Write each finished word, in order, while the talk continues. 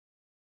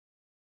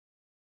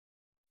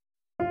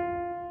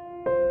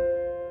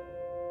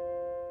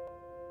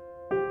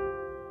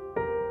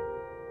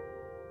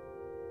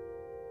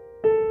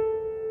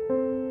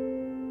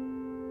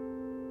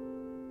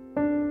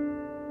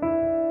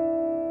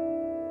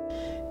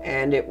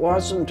And it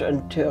wasn't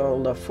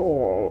until the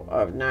fall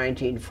of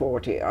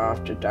 1940,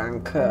 after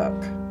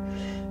Dunkirk,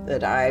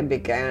 that I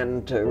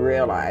began to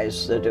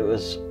realize that it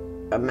was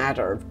a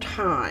matter of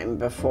time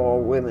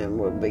before women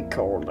would be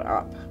called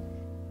up.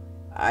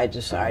 I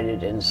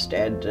decided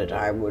instead that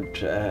I would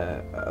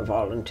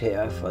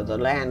volunteer for the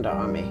Land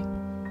Army.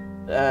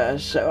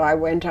 So I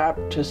went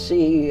up to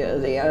see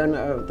the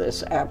owner of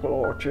this apple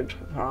orchard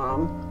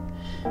farm,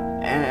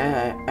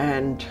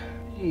 and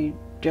he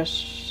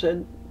just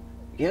said,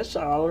 "Yes,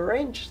 I'll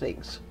arrange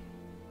things."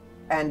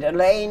 And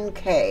Elaine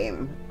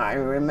came, I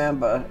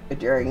remember,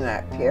 during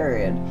that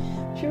period.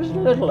 She was a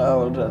little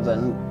older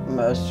than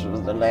most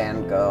of the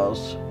land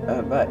girls,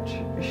 but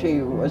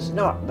she was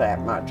not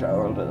that much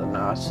older than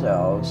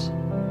ourselves.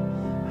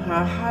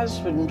 Her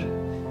husband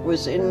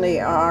was in the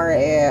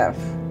RAF.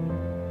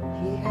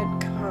 He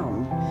had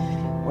come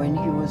when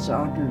he was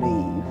on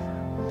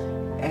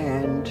leave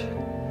and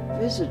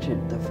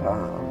visited the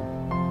farm.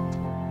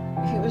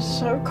 He was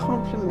so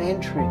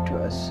complimentary to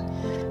us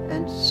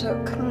and so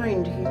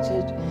kind. He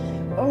said,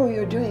 "Oh,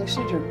 you're doing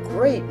such a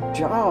great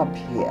job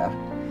here."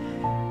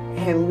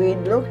 And we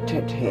looked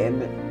at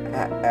him,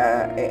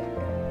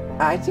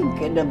 I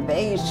think in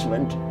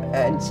amazement,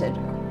 and said,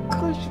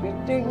 "Gosh,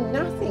 we're doing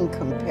nothing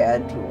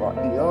compared to what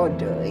you're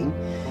doing."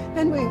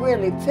 And we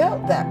really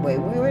felt that way.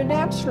 We were in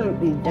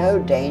absolutely no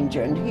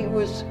danger, and he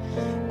was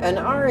an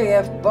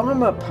RAF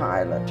bomber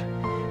pilot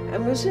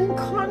and was in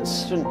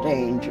constant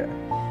danger,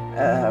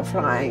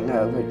 flying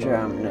over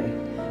Germany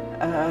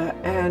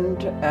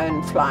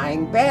and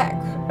flying back.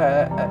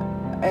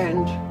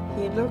 And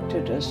he looked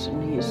at us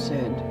and he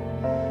said,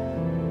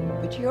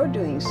 "But you're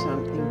doing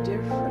something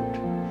different.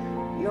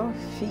 You're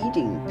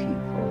feeding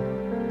people.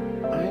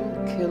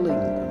 I'm killing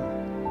them."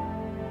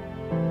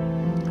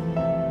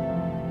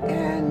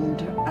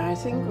 And I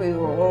think we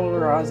were all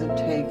rather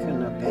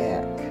taken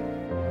aback.